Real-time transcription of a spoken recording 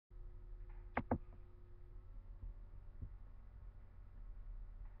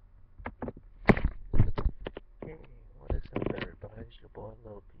boy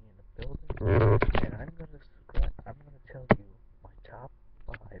Lil P in the building, and I'm gonna tell you my top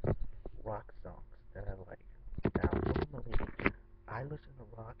five rock songs that I like. Now, normally I listen to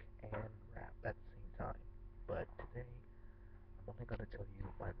rock and rap at the same time, but today I'm only gonna tell you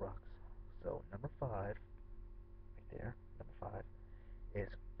my rock songs. So number five, right there, number five is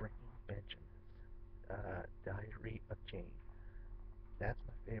Breaking Benjamin's Diary of Jane. That's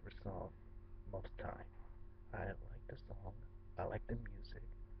my favorite song most time. I like the song. I like the music.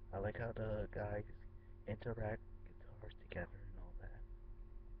 I like how the guys interact guitars together and all that.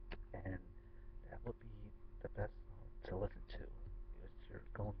 And that would be the best song to listen to if you're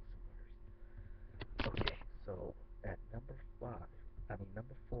going somewhere. Okay, so at number five, I mean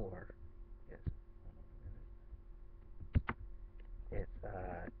number four is hold on a minute. It's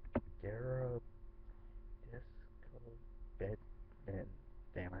Dara Disco Bedman.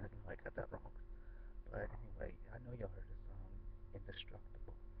 Damn, I know I got that wrong. But anyway, I know y'all heard the song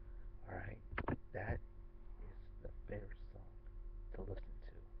Indestructible. Alright? That is the favorite song to listen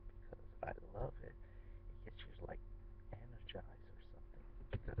to because I love it. It gets you like energized or something.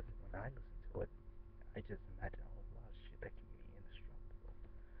 Because when I listen to it, I just imagine a whole lot of shit that can be indestructible.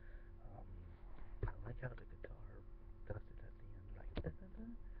 Um, I like how the guitar does it at the end, like dun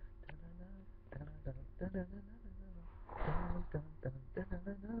dun dun dun dun dun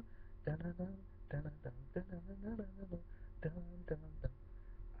dun dun dun dun dun dun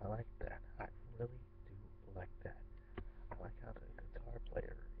I like that. I really do like that. I like how the guitar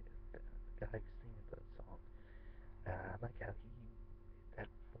player is the guy who's singing the song. I like how that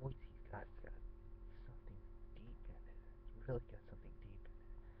voice he's got something deep in it. It's really got something deep in it.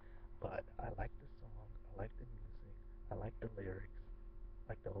 But I like the song. I like the music. I like the lyrics.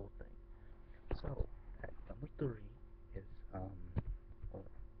 I like the whole thing. So at number three is hold on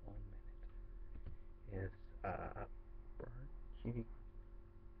 1 minute is Bunchy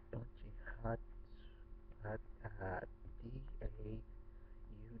Bunchy Hot Daughtre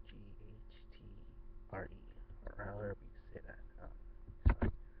or however you say that.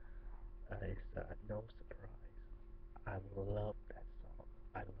 Sorry. It's No Surprise. I love that song.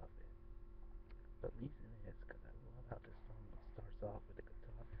 I love it. The reason is because I love how this song starts off with the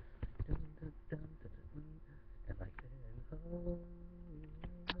guitar. Dun, dun, dun, dun, dun, dun, and like that.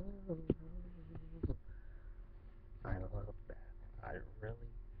 I love that. I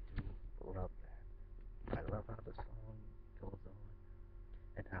really do love that. I love how the song goes on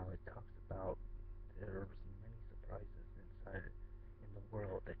and how it talks about there's many surprises inside in the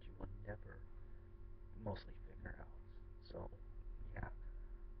world that you will never mostly figure out. So, yeah,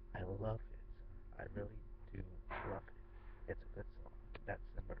 I love it. I really do love it. It's a good song. That's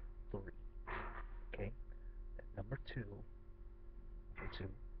number three. Okay? At number two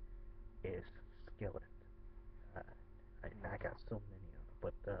is Skillet. Uh, I got so many of them,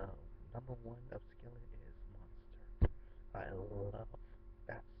 but the number one of Skillet is Monster. I love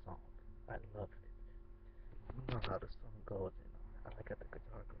that song. I love it. You know how the song goes, and I like how the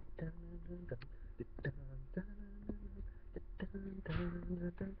guitar goes. Dun, dun, dun, dun, dun, dun,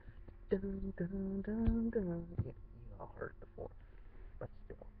 dun, dun, dun, dun, dun, dun. Yeah, you all heard it before, but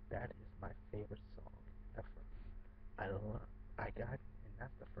still, that is my favorite song ever. I love. I got, and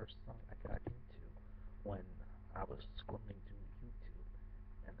that's the first song I got into when I was scrolling through YouTube,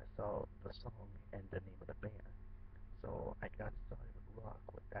 and I saw the song and the name of the band. So I got started with rock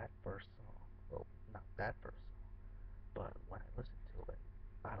with that first song. Well, not that first song, but when I listen to it,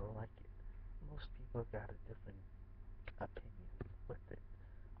 I like it. Most people got a different opinion with it,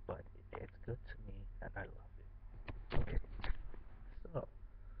 but it's good to me and I love it. Okay, so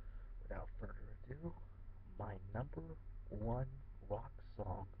without further ado, my number one rock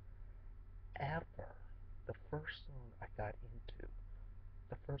song ever, the first song I got into,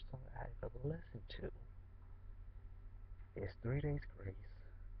 the first song I ever listened to is 3 Days Grace,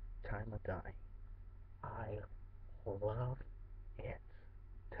 Time of Dying. I love it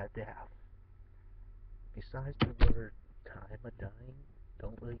to death. Besides the word time of dying,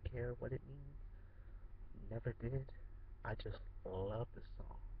 don't really care what it means. Never did. I just love the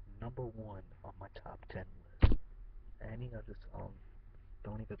song. Number one on my top 10 list. Any other song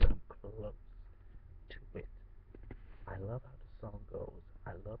don't even come close to it. I love how the song goes.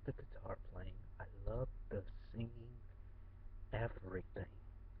 I love the guitar playing. I love the singing. Everything.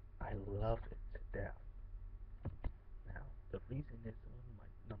 I love it to death. Now, the reason it's on my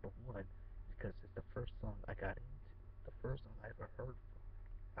number one is because it's the first song I got into. The first song I ever heard from.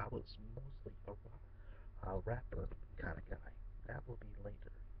 I was mostly a rapper kind of guy. That will be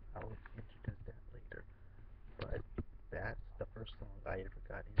later. I will introduce that later. But that's the first song I ever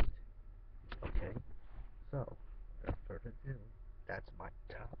got into. Okay? So, without further ado, that's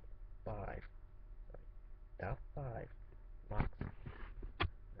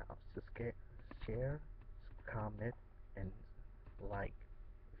comment, and like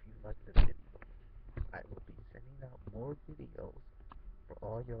if you like the video. I will be sending out more videos for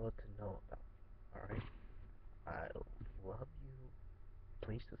all y'all to know about. Alright? I love you.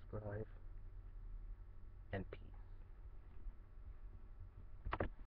 Please subscribe.